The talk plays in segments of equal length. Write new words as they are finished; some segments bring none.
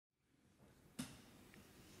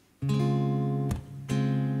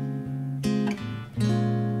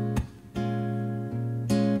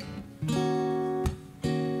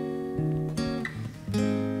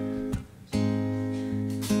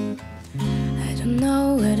don't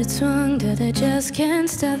know where it's wrong that I just can't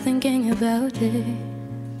stop thinking about it.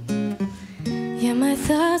 Yeah, my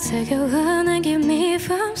thoughts they go on and keep me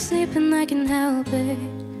from sleeping, I can help it.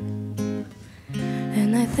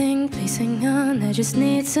 And I think pacing on, I just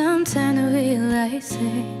need some time to realize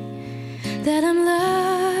it, that I'm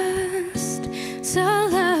lost, so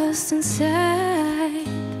lost inside.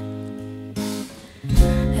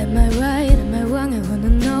 Am I right, am I wrong, I wanna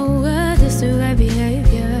know what is the right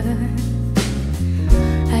behavior.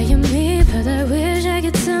 I am me, but I wish I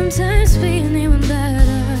could sometimes be anyone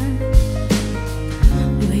better.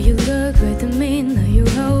 Where you look right at me, now you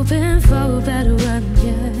hoping for a better one,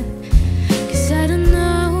 yeah. 'Cause I don't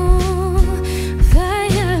know if I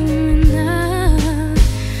am enough.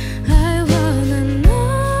 I wanna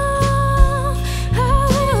know how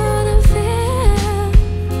would I feel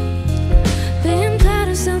being part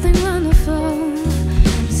of something wonderful,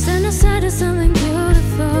 stand aside of something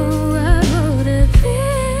beautiful. What would it be?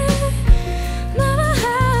 Never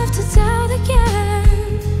have to doubt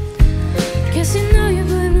again. Guess you know you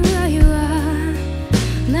put me where you are.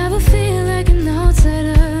 Never feel like an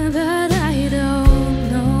outsider, but I don't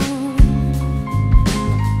know.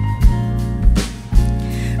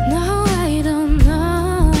 No, I don't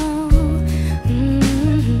know.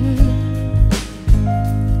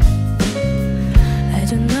 I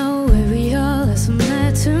don't know where we all are so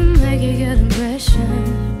mad to make a good impression.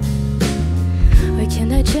 Or can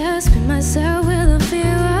I just be myself? Will I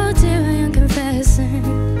feel out there I am confessing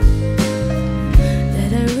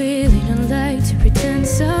that I really don't like to pretend,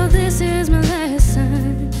 so this is my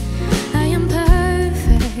lesson. I am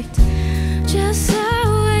perfect, just how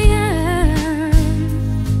I am.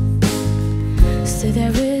 Still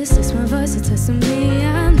there is this my voice that tells me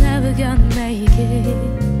I'm never gonna make it.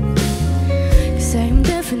 'Cause I am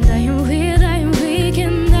different, I am weird, I am weak,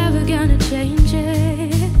 and never gonna change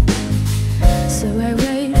it. So I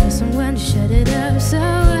wait for someone to shut it up so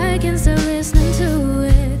I can start listening to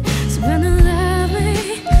it. Someone to love me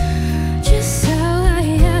just how I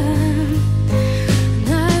am. And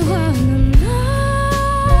I wanna know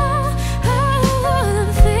how would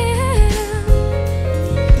I feel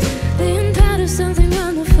being part of something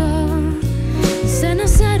wonderful, stand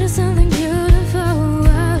aside of something beautiful.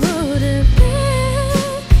 What would it be?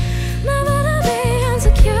 Never to be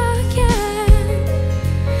insecure again,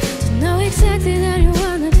 to know exactly that you